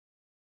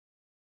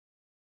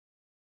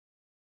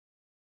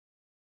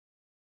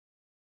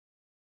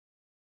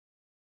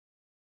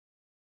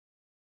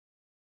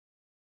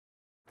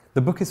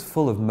The book is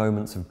full of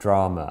moments of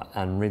drama,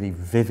 and really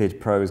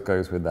vivid prose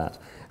goes with that.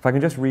 If I can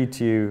just read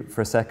to you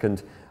for a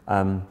second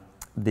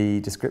the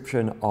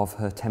description of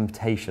her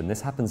temptation.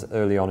 This happens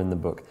early on in the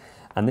book,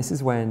 and this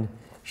is when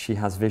she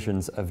has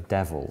visions of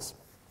devils.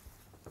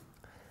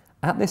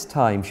 At this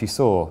time she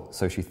saw,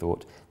 so she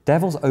thought,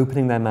 devils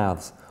opening their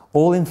mouths,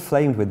 all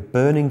inflamed with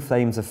burning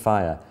flames of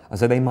fire, as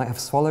though they might have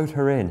swallowed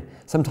her in,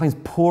 sometimes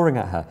pouring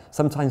at her,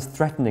 sometimes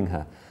threatening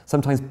her,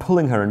 sometimes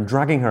pulling her and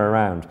dragging her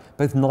around,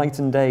 both night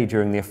and day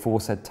during the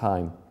aforesaid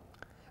time.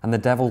 And the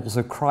devil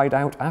also cried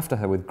out after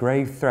her with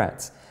grave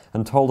threats,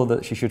 and told her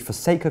that she should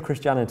forsake her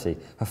Christianity,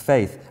 her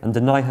faith, and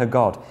deny her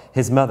God,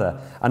 his mother,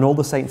 and all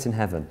the saints in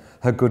heaven,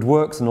 her good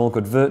works and all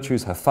good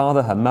virtues, her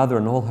father, her mother,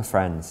 and all her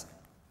friends.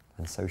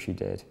 And so she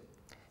did.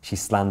 She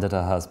slandered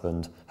her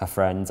husband, her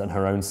friends, and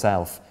her own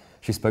self.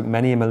 She spoke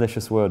many a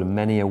malicious word and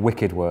many a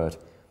wicked word.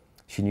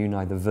 She knew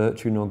neither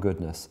virtue nor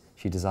goodness.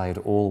 She desired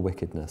all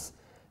wickedness.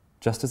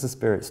 Just as the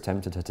spirits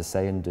tempted her to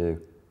say and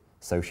do,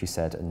 so she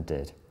said and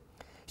did.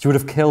 She would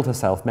have killed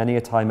herself many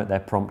a time at their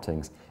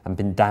promptings and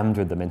been damned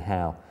with them in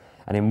hell.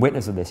 And in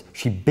witness of this,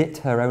 she bit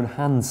her own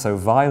hands so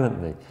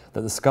violently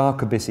that the scar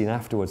could be seen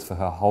afterwards for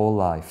her whole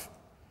life.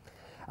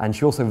 And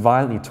she also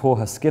violently tore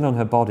her skin on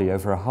her body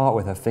over her heart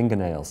with her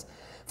fingernails,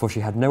 for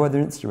she had no other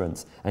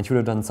instruments, and she would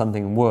have done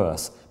something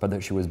worse, but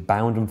that she was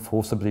bound and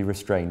forcibly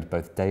restrained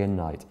both day and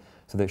night,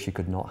 so that she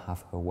could not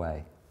have her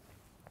way.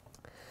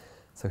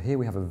 So here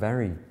we have a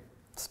very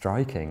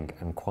striking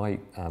and quite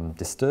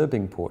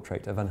disturbing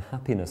portrait of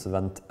unhappiness,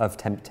 of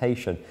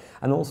temptation,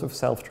 and also of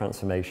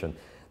self-transformation.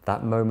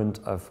 That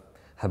moment of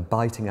her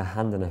biting her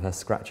hand and of her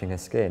scratching her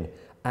skin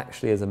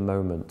actually is a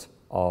moment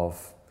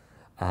of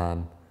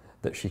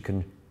that she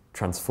can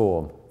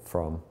transform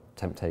from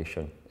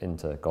temptation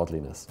into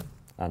godliness.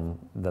 And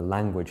the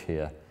language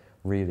here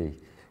really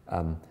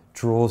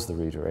draws the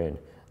reader in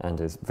and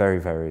is very,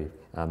 very,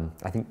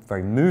 I think,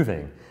 very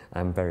moving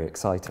and very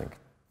exciting.